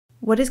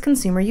What is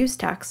consumer use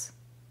tax?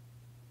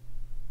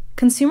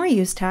 Consumer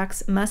use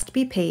tax must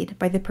be paid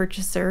by the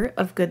purchaser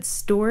of goods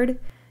stored,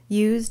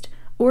 used,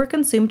 or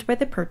consumed by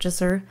the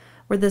purchaser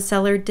where the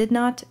seller did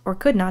not or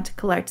could not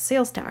collect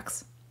sales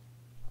tax.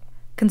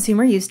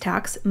 Consumer use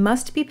tax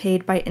must be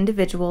paid by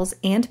individuals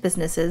and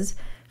businesses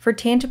for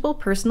tangible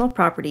personal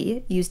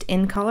property used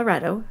in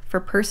Colorado for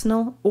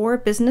personal or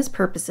business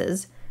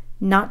purposes,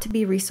 not to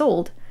be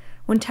resold,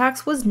 when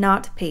tax was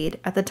not paid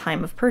at the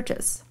time of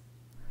purchase.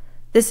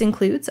 This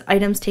includes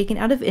items taken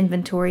out of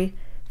inventory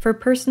for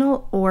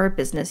personal or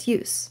business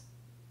use.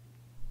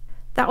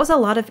 That was a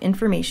lot of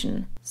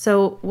information,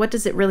 so what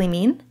does it really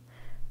mean?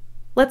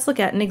 Let's look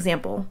at an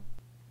example.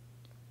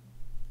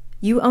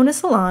 You own a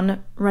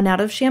salon, run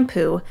out of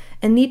shampoo,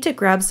 and need to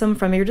grab some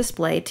from your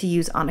display to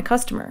use on a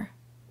customer.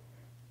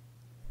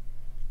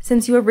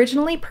 Since you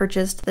originally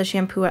purchased the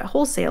shampoo at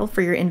wholesale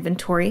for your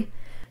inventory,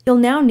 you'll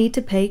now need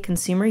to pay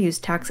consumer use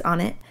tax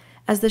on it,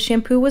 as the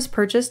shampoo was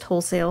purchased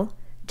wholesale,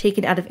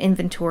 taken out of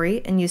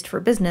inventory and used for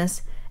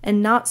business,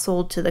 and not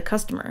sold to the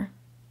customer.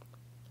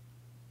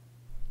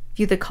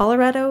 View the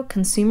Colorado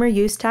Consumer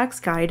Use Tax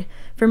Guide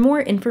for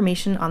more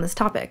information on this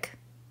topic.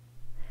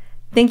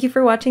 Thank you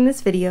for watching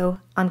this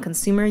video on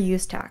consumer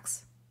use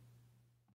tax.